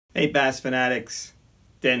Hey Bass Fanatics,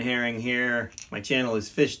 Den Haring here. My channel is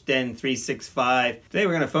Fish Den 365. Today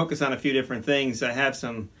we're going to focus on a few different things. I have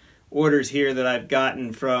some orders here that I've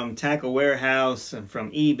gotten from Tacklewarehouse and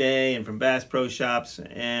from eBay and from Bass Pro Shops,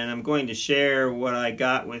 and I'm going to share what I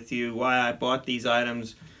got with you, why I bought these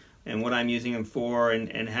items and what I'm using them for,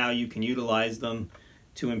 and how you can utilize them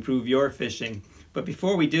to improve your fishing. But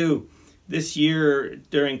before we do, this year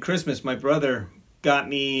during Christmas my brother got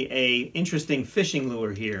me a interesting fishing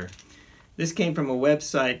lure here. This came from a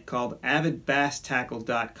website called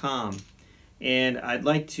avidbasstackle.com, and I'd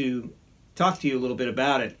like to talk to you a little bit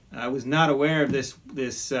about it. I was not aware of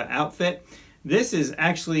this outfit. This is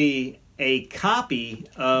actually a copy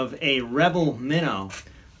of a Rebel minnow,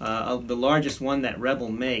 the largest one that Rebel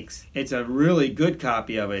makes. It's a really good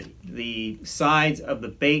copy of it. The sides of the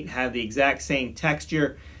bait have the exact same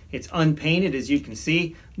texture. It's unpainted, as you can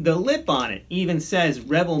see. The lip on it even says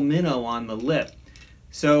Rebel Minnow on the lip.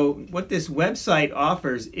 So what this website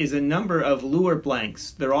offers is a number of lure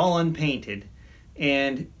blanks. They're all unpainted,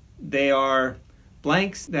 and they are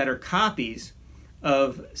blanks that are copies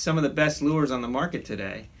of some of the best lures on the market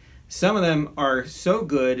today. Some of them are so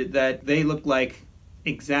good that they look like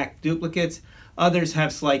exact duplicates. Others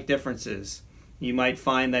have slight differences. You might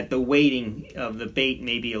find that the weighting of the bait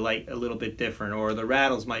may be a little bit different, or the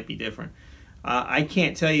rattles might be different. I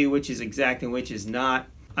can't tell you which is exact and which is not.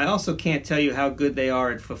 I also can't tell you how good they are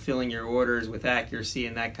at fulfilling your orders with accuracy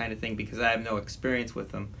and that kind of thing, because I have no experience with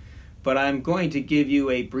them. But I'm going to give you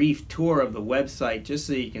a brief tour of the website just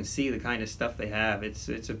so you can see the kind of stuff they have. It's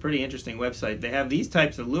a pretty interesting website. They have these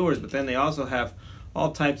types of lures, but then they also have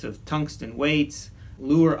all types of tungsten weights,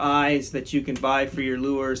 lure eyes that you can buy for your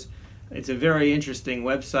lures. It's a very interesting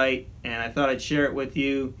website, and I thought I'd share it with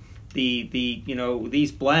you.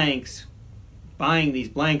 These blanks, buying these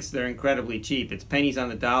blanks, they're incredibly cheap. It's pennies on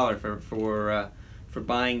the dollar for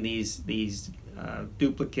buying these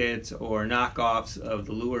duplicates or knockoffs of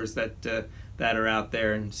the lures that are out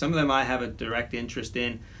there. And some of them I have a direct interest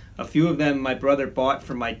in. A few of them my brother bought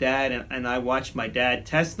for my dad, and I watched my dad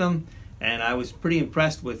test them, and I was pretty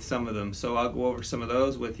impressed with some of them. So I'll go over some of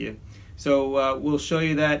those with you. So we'll show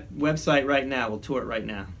you that website right now. We'll tour it right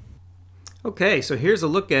now. Okay, so here's a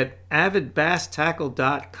look at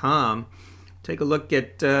avidbasstackle.com. Take a look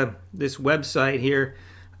at this website here.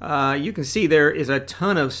 You can see there is a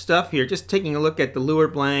ton of stuff here. Just taking a look at the lure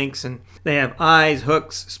blanks, and they have eyes,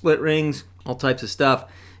 hooks, split rings, all types of stuff.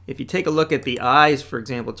 If you take a look at the eyes, for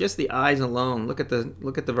example, just the eyes alone, look at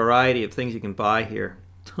the variety of things you can buy here.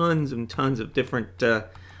 Tons and tons of different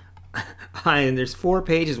and there's 4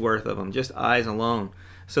 pages worth of them, just eyes alone.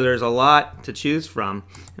 So there's a lot to choose from.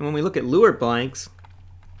 And when we look at lure blanks,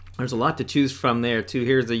 there's a lot to choose from there too.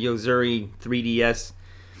 Here's the Yo-Zuri 3DS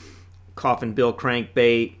coffin bill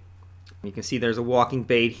crankbait. You can see there's a walking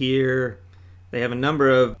bait here. They have a number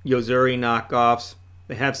of Yo-Zuri knockoffs.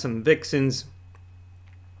 They have some Vixens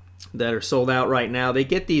that are sold out right now. They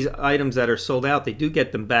get these items that are sold out, they do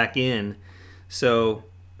get them back in. So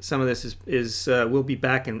some of this will be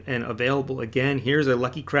back and available again. Here's a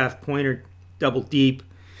Lucky Craft pointer, double deep.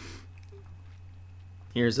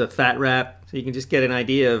 Here's a fat wrap, so you can just get an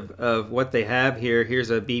idea of what they have here. Here's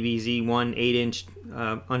a BBZ 1 8-inch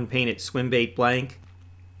unpainted swimbait blank.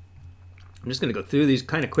 I'm just going to go through these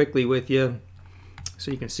kind of quickly with you so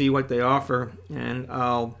you can see what they offer, and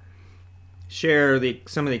I'll share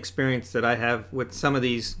some of the experience that I have with some of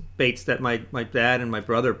these baits that my dad and my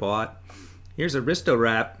brother bought. Here's a Risto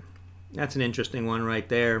wrap. That's an interesting one right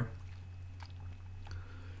there.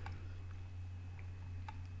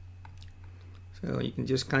 So you can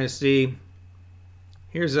just kind of see.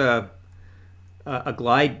 Here's a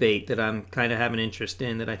glide bait that I'm kind of having interest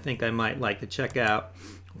in that I think I might like to check out.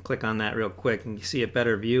 I'll click on that real quick and you see a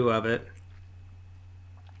better view of it.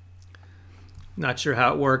 Not sure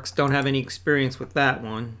how it works. Don't have any experience with that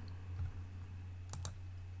one.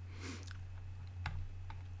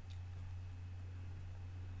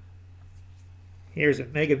 Here's a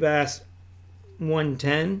Megabass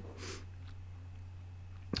 110,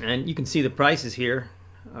 and you can see the prices here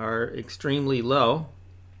are extremely low.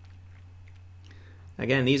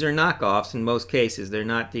 Again, these are knockoffs in most cases. They're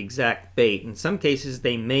not the exact bait. In some cases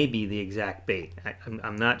they may be the exact bait.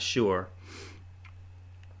 I'm not sure.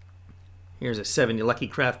 Here's a 70 Lucky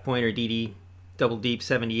Craft pointer DD double deep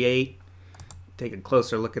 78. Take a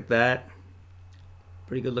closer look at that.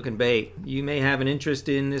 Pretty good looking bait. You may have an interest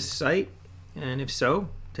in this site, and if so,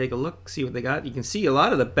 take a look, see what they got. You can see a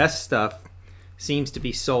lot of the best stuff seems to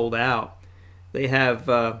be sold out. They have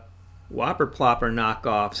Whopper Plopper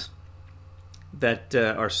knockoffs that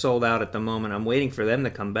are sold out at the moment. I'm waiting for them to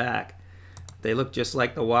come back. They look just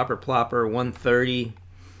like the Whopper Plopper 130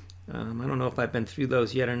 I don't know if I've been through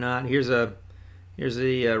those yet or not. Here's a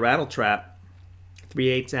rattle trap,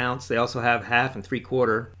 3/8 ounce. They also have 1/2 and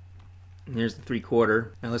 3/4. And here's the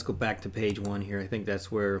 3/4. Now let's go back to page 1 here. I think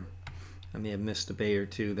that's where I may have missed a bait or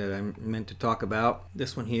two that I meant to talk about.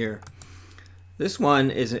 This one here. This one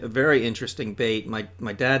is a very interesting bait.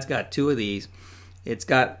 My dad's got 2 of these. It's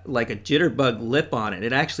got like a jitterbug lip on it.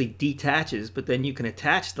 It actually detaches, but then you can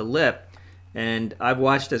attach the lip. And I've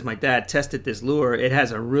watched as my dad tested this lure. It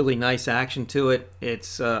has a really nice action to it.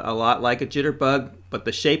 It's a lot like a jitterbug, but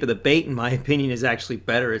the shape of the bait, in my opinion, is actually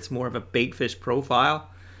better. It's more of a baitfish profile,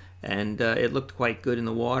 and it looked quite good in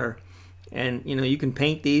the water. And you know, you can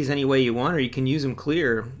paint these any way you want, or you can use them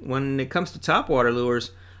clear. When it comes to topwater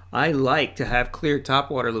lures, I like to have clear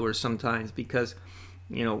topwater lures sometimes because,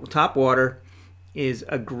 you know, topwater is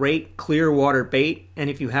a great clear water bait, and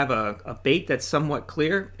if you have a bait that's somewhat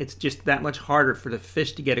clear, it's just that much harder for the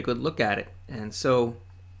fish to get a good look at it. And so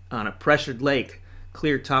on a pressured lake,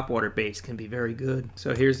 clear topwater baits can be very good.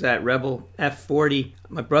 So here's that Rebel F40.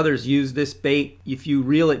 My brother's used this bait. If you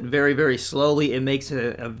reel it very, very slowly, it makes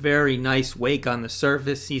a very nice wake on the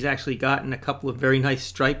surface. He's actually gotten a couple of very nice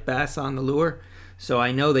striped bass on the lure, so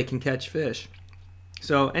I know they can catch fish.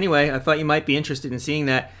 So anyway, I thought you might be interested in seeing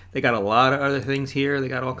that. They got a lot of other things here. They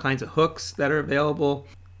got all kinds of hooks that are available.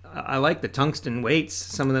 I like the tungsten weights.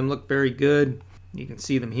 Some of them look very good. You can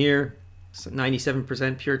see them here. So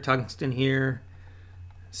 97% pure tungsten here.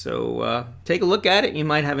 So take a look at it. You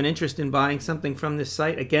might have an interest in buying something from this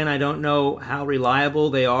site. Again, I don't know how reliable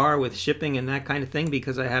they are with shipping and that kind of thing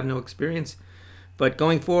because I have no experience. But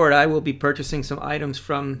going forward, I will be purchasing some items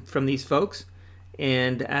from these folks.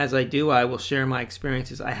 And as I do, I will share my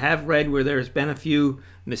experiences. I have read where there's been a few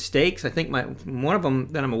mistakes. I think one of them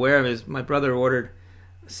that I'm aware of is my brother ordered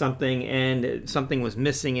something and something was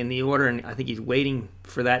missing in the order, and I think he's waiting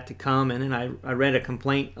for that to come. And then I read a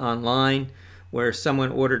complaint online where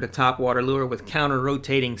someone ordered a topwater lure with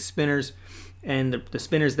counter-rotating spinners, and the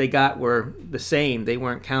spinners they got were the same. They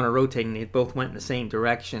weren't counter-rotating. They both went in the same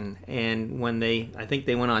direction. And when I think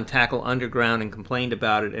they went on Tackle Underground and complained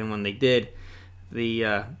about it, and when they did,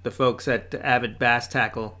 the folks at Avid Bass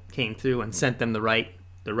Tackle came through and sent them the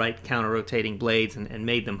right counter-rotating blades and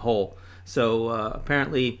made them whole. So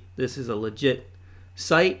apparently this is a legit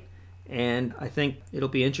site, and I think it'll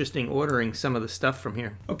be interesting ordering some of the stuff from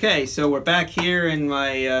here. Okay, so we're back here in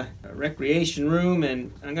my recreation room,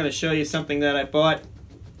 and I'm going to show you something that I bought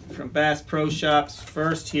from Bass Pro Shops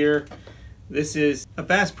first here. This is a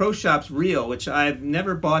Bass Pro Shops reel, which I've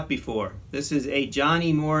never bought before. This is a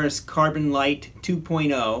Johnny Morris Carbonlite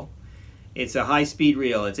 2.0. It's a high-speed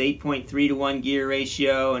reel. It's 8.3-to-1 gear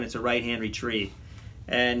ratio, and it's a right-hand retrieve.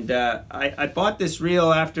 And I bought this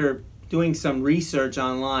reel after doing some research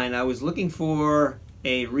online. I was looking for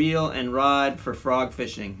a reel and rod for frog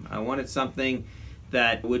fishing. I wanted something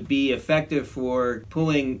that would be effective for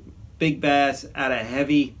pulling big bass out of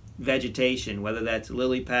heavy vegetation, whether that's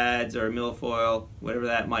lily pads or milfoil, whatever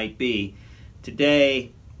that might be.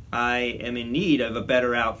 Today, I am in need of a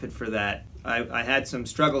better outfit for that. I had some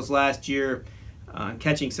struggles last year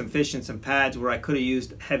catching some fish in some pads where I could have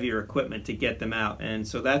used heavier equipment to get them out, and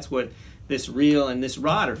so that's what this reel and this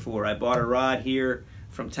rod are for. I bought a rod here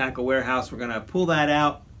from Tacklewarehouse. We're going to pull that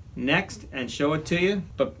out next and show it to you.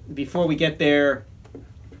 But before we get there,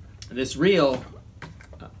 this reel,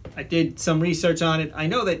 I did some research on it. I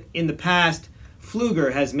know that in the past,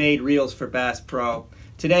 Fluger has made reels for Bass Pro.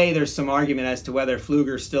 Today, there's some argument as to whether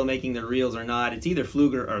Fluger's still making the reels or not. It's either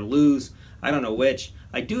Fluger or Lose. I don't know which.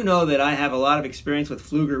 I do know that I have a lot of experience with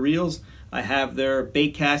Fluger reels. I have their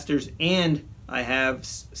bait casters and I have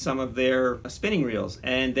some of their spinning reels.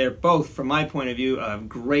 And they're both, from my point of view, a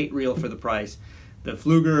great reel for the price. The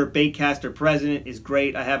Fluger Baitcaster President is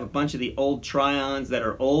great. I have a bunch of the old Try-Ons that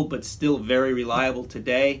are old but still very reliable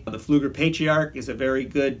today. The Fluger Patriarch is a very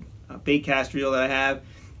good baitcast reel that I have.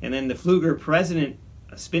 And then the Fluger President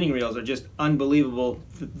spinning reels are just unbelievable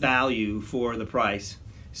value for the price.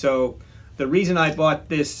 So the reason I bought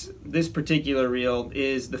this particular reel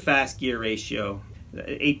is the fast gear ratio.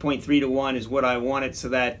 8.3-to-1 is what I wanted so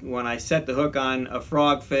that when I set the hook on a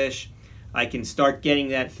frog fish, I can start getting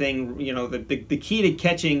that thing. You know, the key to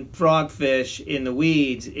catching frogfish in the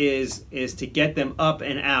weeds is to get them up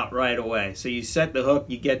and out right away. So you set the hook,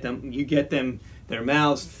 you get them their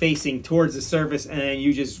mouths facing towards the surface, and then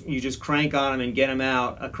you just crank on them and get them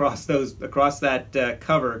out across that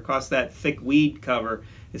cover, across that thick weed cover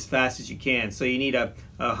as fast as you can. So you need a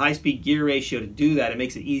high-speed gear ratio to do that. It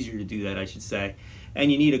makes it easier to do that, I should say. And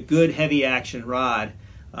you need a good heavy action rod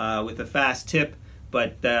with a fast tip,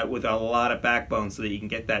 but with a lot of backbone so that you can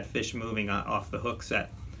get that fish moving off the hook set.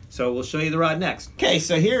 So we'll show you the rod next. Okay,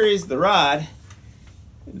 so here is the rod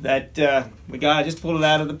that we got. I just pulled it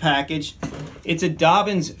out of the package. It's a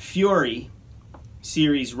Dobyns Fury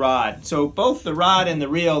series rod. So both the rod and the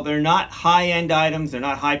reel, they're not high-end items, they're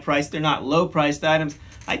not high-priced, they're not low-priced items.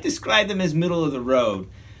 I describe them as middle of the road.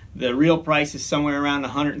 The reel price is somewhere around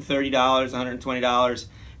 $130, $120,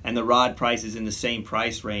 and the rod price is in the same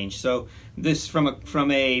price range. So this,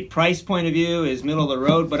 from a price point of view, is middle of the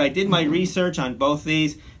road, but I did my research on both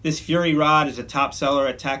these. This Fury rod is a top seller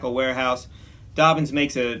at Tacklewarehouse. Dobyns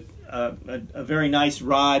makes a very nice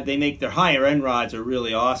rod. They make their higher end rods are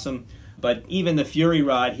really awesome, but even the Fury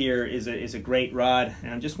rod here is a great rod.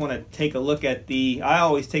 And I just want to take a look at I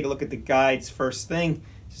always take a look at the guides first thing,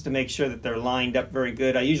 just to make sure that they're lined up very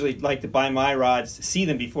good. I usually like to buy my rods, see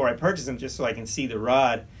them before I purchase them, just so I can see the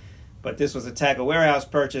rod. But this was a Tacklewarehouse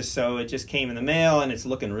purchase, so it just came in the mail and it's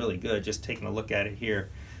looking really good, just taking a look at it here.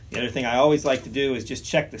 The other thing I always like to do is just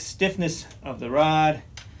check the stiffness of the rod.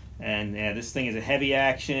 And yeah, this thing is a heavy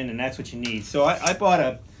action, and that's what you need. So I bought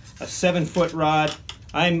a 7-foot rod.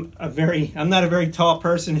 I'm not a very tall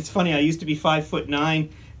person. It's funny, I used to be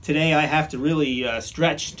 5'9". Today I have to really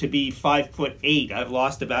stretch to be 5'8". I've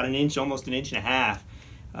lost about an inch, almost an inch and a half.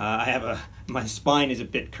 My spine is a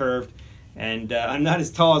bit curved, and I'm not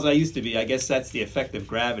as tall as I used to be. I guess that's the effect of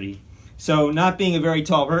gravity. So not being a very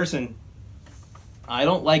tall person, I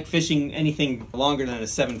don't like fishing anything longer than a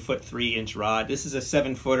 7-foot 3-inch rod. This is a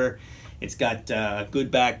 7-footer. It's got good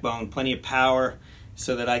backbone, plenty of power,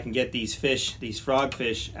 so that I can get these frog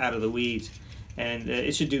fish, out of the weeds, and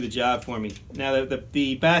it should do the job for me. Now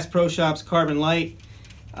the Bass Pro Shops Carbonlite,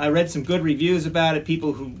 I read some good reviews about it,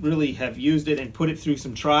 people who really have used it and put it through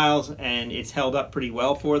some trials, and it's held up pretty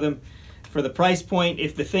well for them. For the price point,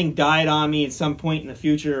 if the thing died on me at some point in the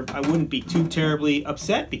future, I wouldn't be too terribly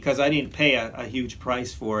upset because I didn't pay a huge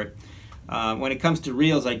price for it. When it comes to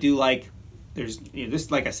reels, I do like,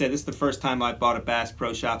 like I said, this is the first time I bought a Bass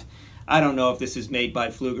Pro Shops. I don't know if this is made by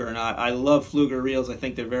Pflueger or not. I love Pflueger reels. I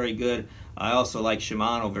think they're very good. I also like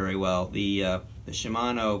Shimano very well. The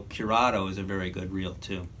Shimano Curado is a very good reel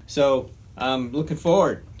too. So I'm looking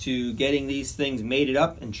forward to getting these things mated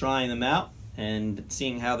up and trying them out and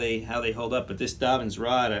seeing how they hold up. But this Dobyns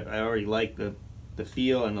rod, I already like the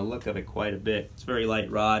feel and the look of it quite a bit. It's a very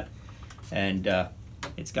light rod, and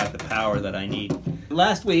it's got the power that I need.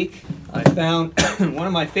 Last week I found one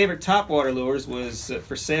of my favorite topwater lures was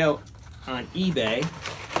for sale on eBay,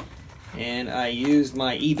 and I used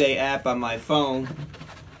my eBay app on my phone,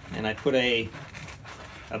 and I put a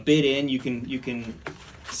bid in. You can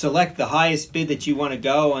select the highest bid that you want to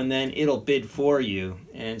go, and then it'll bid for you.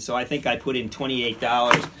 And so I think I put in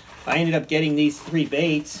 $28. I ended up getting these 3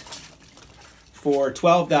 baits for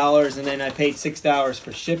 $12, and then I paid $6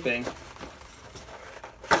 for shipping.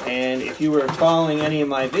 And if you were following any of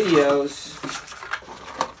my videos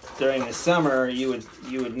during the summer, you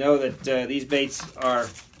would know that these baits are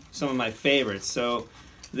some of my favorites. So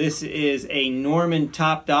this is a Norman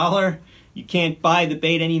Top Dollar. You can't buy the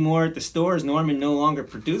bait anymore at the stores. Norman no longer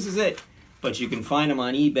produces it, but you can find them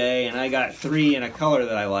on eBay, and I got 3 in a color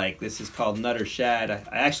that I like. This is called Nutter Shad. I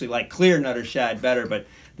actually like clear Nutter Shad better, but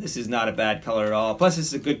this is not a bad color at all. Plus, this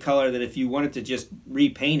is a good color that if you wanted to just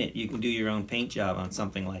repaint it, you can do your own paint job on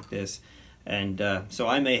something like this. And so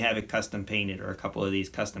I may have it custom painted, or a couple of these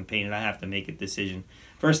custom painted. I have to make a decision.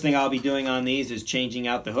 First thing I'll be doing on these is changing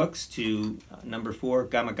out the hooks to number 4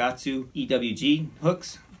 Gamakatsu EWG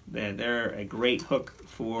hooks. They're a great hook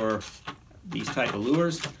for these type of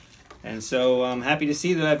lures. And so I'm happy to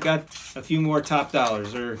see that I've got a few more top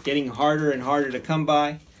dollars. They're getting harder and harder to come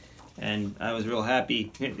by, and I was real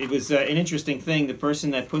happy. It was an interesting thing. The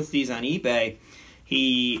person that puts these on eBay,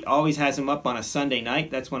 he always has them up on a Sunday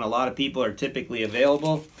night. That's when a lot of people are typically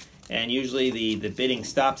available, and usually the bidding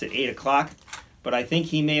stops at 8 o'clock. But I think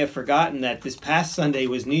he may have forgotten that this past Sunday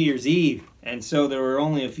was New Year's Eve, and so there were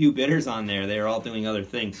only a few bidders on there. They were all doing other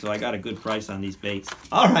things, so I got a good price on these baits.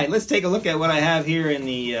 All right, let's take a look at what I have here in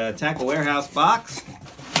the Tacklewarehouse box.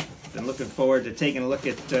 Been looking forward to taking a look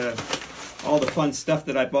at all the fun stuff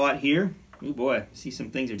that I bought here. Oh boy, I see some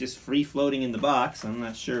things are just free floating in the box. I'm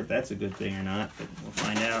not sure if that's a good thing or not, but we'll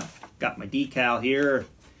find out. Got my decal here.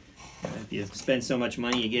 If you spend so much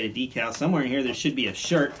money, you get a decal. Somewhere in here there should be a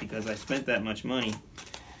shirt because I spent that much money.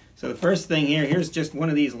 So the first thing here's just one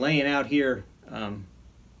of these laying out here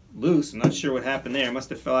loose. I'm not sure what happened there. It must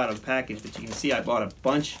have fell out of the package, but you can see I bought a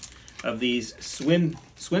bunch of these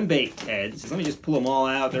swimbait heads. Let me just pull them all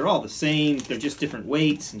out. They're all the same. They're just different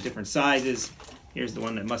weights and different sizes. Here's the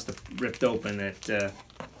one that must have ripped open.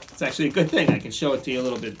 It's actually a good thing. I can show it to you a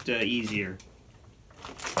little bit easier.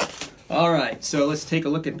 All right, so let's take a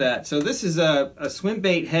look at that. So this is a swim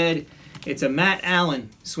bait head. It's a Matt Allen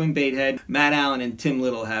swim bait head. Matt Allen and Tim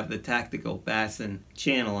Little have the Tactical Bassin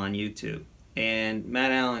channel on YouTube. And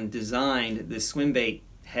Matt Allen designed this swim bait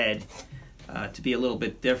head to be a little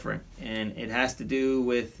bit different. And it has to do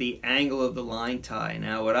with the angle of the line tie.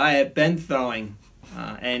 Now, what I have been throwing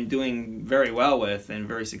and doing very well with and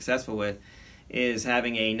very successful with is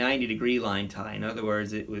having a 90-degree line tie. In other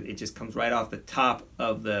words, it just comes right off the top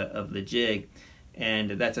of the jig,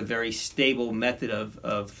 and that's a very stable method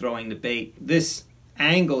of throwing the bait. This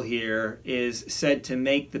angle here is said to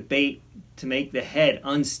make the bait, to make the head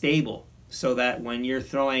unstable, so that when you're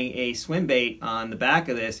throwing a swim bait on the back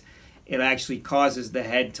of this, it actually causes the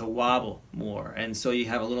head to wobble more, and so you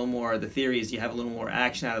have a little more, the theory is you have a little more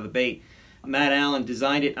action out of the bait. Matt Allen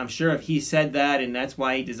designed it. I'm sure if he said that and that's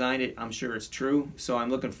why he designed it, I'm sure it's true. So I'm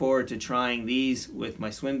looking forward to trying these with my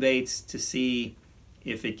swim baits to see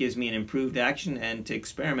if it gives me an improved action and to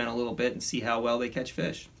experiment a little bit and see how well they catch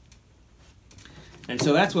fish. And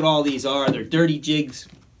so that's what all these are. They're Dirty Jigs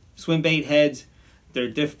swim bait heads. They're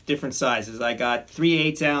different sizes. I got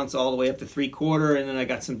 3/8 ounce all the way up to 3/4, and then I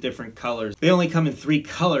got some different colors. They only come in 3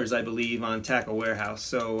 colors, I believe, on Tacklewarehouse.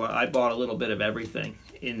 So I bought a little bit of everything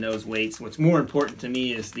in those weights. What's more important to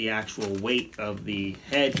me is the actual weight of the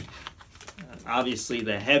head. Obviously,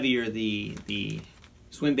 the heavier the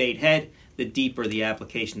swim bait head, the deeper the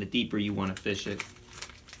application, the deeper you want to fish it.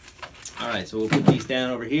 All right, so we'll put these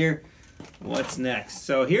down over here. What's next?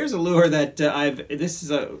 So here's a lure that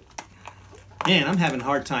man, I'm having a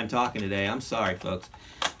hard time talking today. I'm sorry, folks.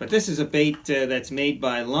 But this is a bait that's made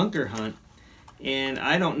by Lunker Hunt, and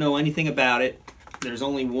I don't know anything about it. There's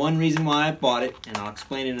only one reason why I bought it, and I'll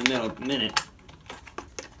explain in a minute.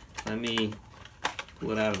 Let me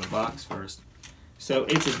pull it out of the box first. So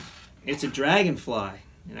it's a dragonfly.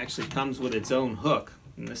 It actually comes with its own hook.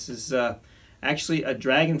 And this is actually a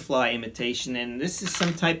dragonfly imitation, and this is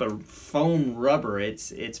some type of foam rubber.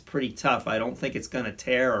 It's pretty tough. I don't think it's going to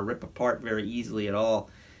tear or rip apart very easily at all.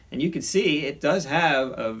 And you can see it does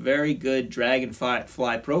have a very good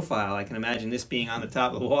dragonfly profile. I can imagine this being on the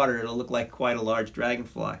top of the water. It'll look like quite a large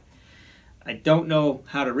dragonfly. I don't know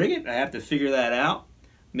how to rig it. I have to figure that out.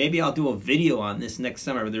 Maybe I'll do a video on this next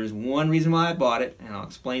summer. But there's one reason why I bought it, and I'll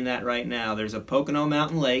explain that right now. There's a Pocono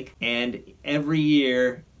Mountain Lake, and every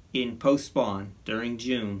year in post-spawn during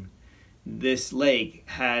June, this lake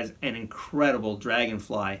has an incredible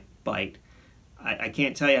dragonfly bite. I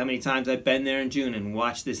can't tell you how many times I've been there in June and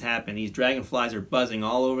watched this happen. These dragonflies are buzzing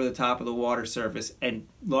all over the top of the water surface, and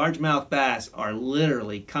largemouth bass are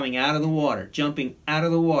literally coming out of the water, jumping out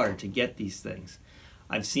of the water to get these things.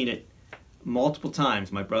 I've seen it multiple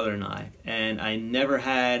times, my brother and I never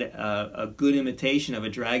had a good imitation of a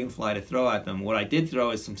dragonfly to throw at them. What I did throw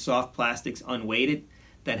is some soft plastics unweighted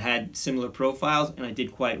that had similar profiles, and I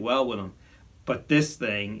did quite well with them. But this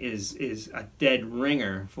thing is a dead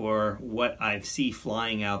ringer for what I see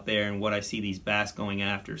flying out there and what I see these bass going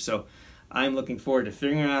after. So I'm looking forward to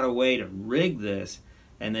figuring out a way to rig this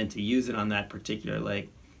and then to use it on that particular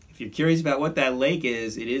lake. If you're curious about what that lake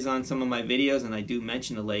is, it is on some of my videos, and I do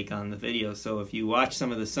mention the lake on the video. So if you watch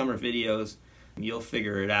some of the summer videos, you'll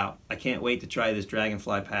figure it out. I can't wait to try this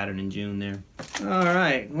dragonfly pattern in June there. All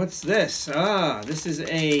right, what's this? This is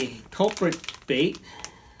a culprit bait.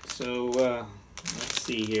 So let's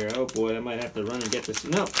see here. Oh boy, I might have to run and get this.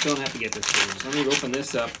 No, don't have to get this. So let me open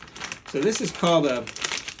this up. So this is called a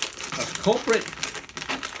Culprit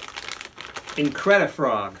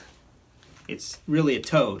Incredifrog. It's really a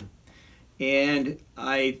toad. And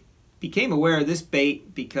I became aware of this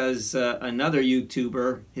bait because another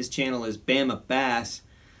YouTuber, his channel is Bama Bass,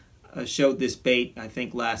 showed this bait, I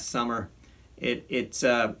think last summer. It's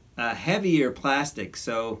a heavier plastic,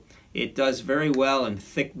 so it does very well in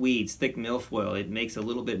thick weeds, thick milfoil. It makes a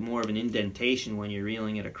little bit more of an indentation when you're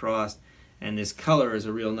reeling it across. And this color is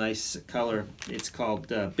a real nice color. It's called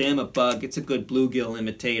Bama Bug. It's a good bluegill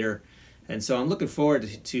imitator. And so I'm looking forward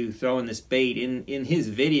to throwing this bait. In his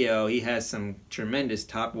video, he has some tremendous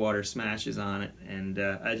topwater smashes on it, and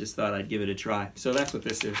I just thought I'd give it a try. So that's what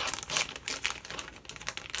this is.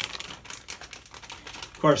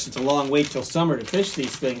 Of course, it's a long wait till summer to fish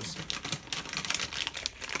these things,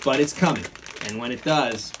 but it's coming. And when it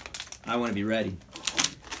does, I want to be ready.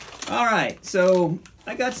 All right, so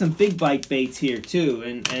I got some big bite baits here too,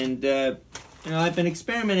 and you know, I've been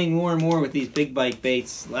experimenting more and more with these big bite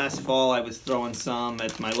baits. Last fall, I was throwing some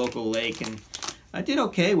at my local lake, and I did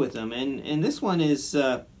okay with them. And this one is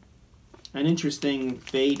an interesting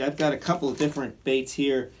bait. I've got a couple of different baits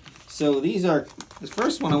here. So these are, the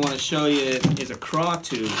first one I want to show you is a craw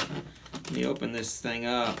tube. Let me open this thing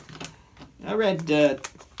up. I read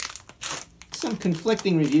some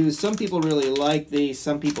conflicting reviews. Some people really like these,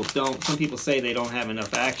 some people don't. Some people say they don't have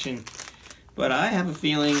enough action. But I have a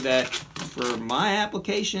feeling that for my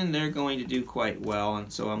application, they're going to do quite well,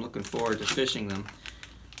 and so I'm looking forward to fishing them.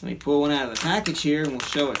 Let me pull one out of the package here and we'll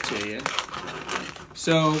show it to you.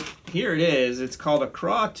 So here it is. It's called a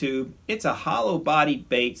craw tube. It's a hollow-bodied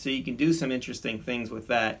bait, so you can do some interesting things with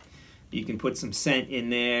that. You can put some scent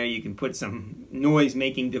in there. You can put some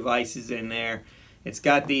noise-making devices in there. It's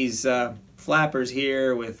got these flappers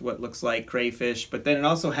here with what looks like crayfish, but then it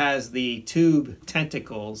also has the tube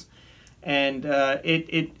tentacles. And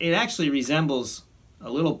it actually resembles a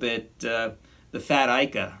little bit the fat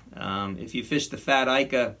Ica. If you fish the fat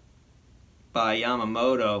Ica by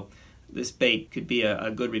Yamamoto, this bait could be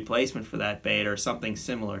a good replacement for that bait or something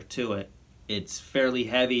similar to it. It's fairly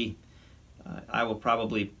heavy. I will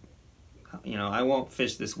probably, I won't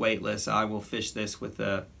fish this weightless. I will fish this with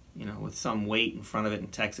with some weight in front of it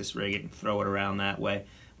and Texas rig it and throw it around that way.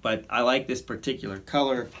 But I like this particular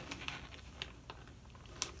color.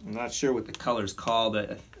 I'm not sure what the color's called.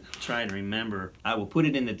 I'm trying to remember. I will put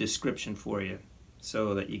it in the description for you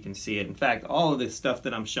so that you can see it. In fact, all of this stuff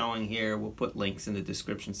that I'm showing here, we'll put links in the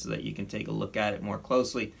description so that you can take a look at it more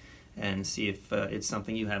closely and see if it's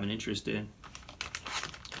something you have an interest in.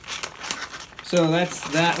 So that's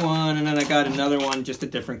that one, and then I got another one, just a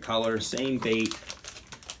different color, same bait.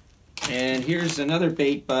 And here's another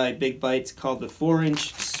bait by Big Bites called the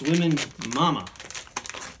 4-inch Swimming Mama.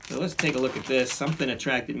 So let's take a look at this. Something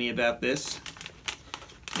attracted me about this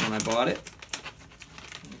when I bought it.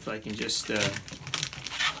 If I can just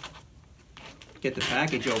get the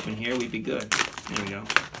package open here, we'd be good. There we go.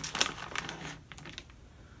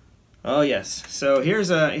 Oh yes. So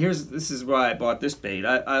this is why I bought this bait.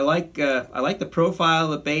 I like the profile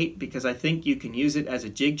of the bait because I think you can use it as a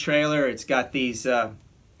jig trailer. It's got these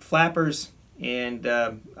flappers, and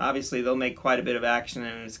obviously they'll make quite a bit of action,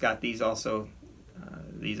 and it's got these also.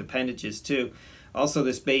 These appendages too. Also,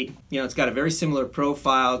 this bait, it's got a very similar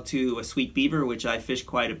profile to a sweet beaver, which I fish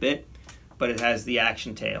quite a bit, but it has the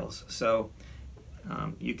action tails. So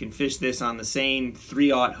you can fish this on the same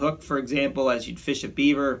 3/0 hook, for example, as you'd fish a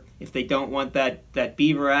beaver. If they don't want that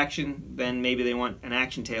beaver action, then maybe they want an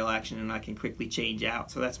action tail action, and I can quickly change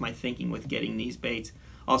out. So that's my thinking with getting these baits.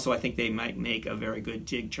 Also, I think they might make a very good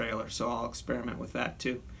jig trailer, so I'll experiment with that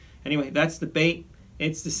too. Anyway, that's the bait.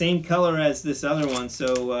 It's the same color as this other one,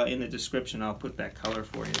 so in the description I'll put that color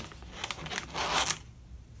for you.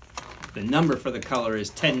 The number for the color is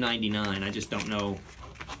 1099. I just don't know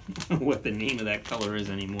what the name of that color is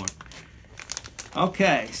anymore.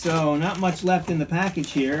 Okay, so not much left in the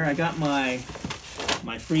package here. I got my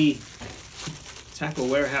free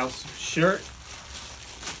Tacklewarehouse shirt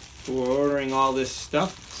for ordering all this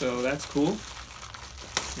stuff, so that's cool.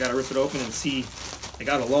 Gotta rip it open and see. I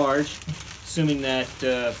got a large. Assuming that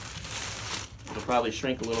it'll probably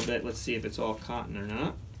shrink a little bit. Let's see if it's all cotton or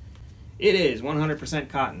not. It is 100%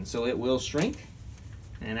 cotton, so it will shrink.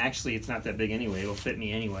 And actually, it's not that big anyway. It'll fit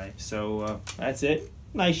me anyway. So that's it.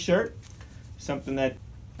 Nice shirt. Something that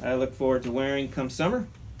I look forward to wearing come summer.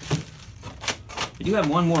 I do have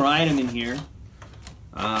one more item in here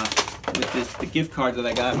with the gift card that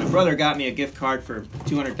I got. My brother got me a gift card for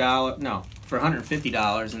 $200. No. For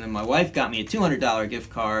 $150, and then my wife got me a $200 gift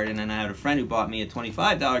card, and then I had a friend who bought me a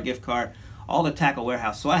 $25 gift card, all to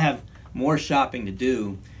Tacklewarehouse. So I have more shopping to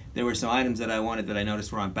do. There were some items that I wanted that I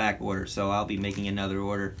noticed were on back order, so I'll be making another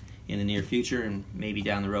order in the near future, and maybe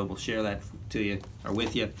down the road we'll share that to you or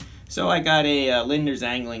with you. So I got a Linder's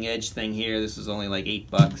Angling Edge thing here. This is only like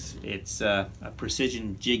 $8. It's a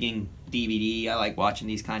precision jigging DVD. I like watching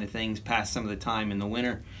these kind of things pass some of the time in the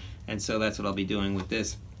winter, and so that's what I'll be doing with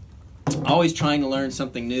this. Always trying to learn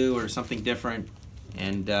something new or something different,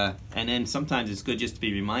 and then sometimes it's good just to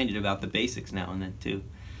be reminded about the basics now and then too.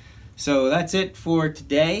 So that's it for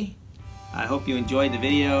today. I hope you enjoyed the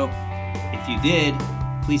video. If you did,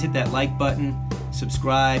 please hit that like button,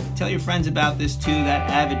 subscribe, tell your friends about this too. That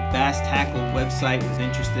Avid Bass Tackle website was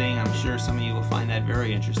interesting. I'm sure some of you will find that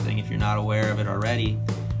very interesting if you're not aware of it already.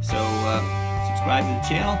 So subscribe to the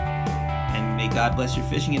channel, and may God bless your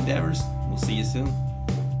fishing endeavors. We'll see you soon.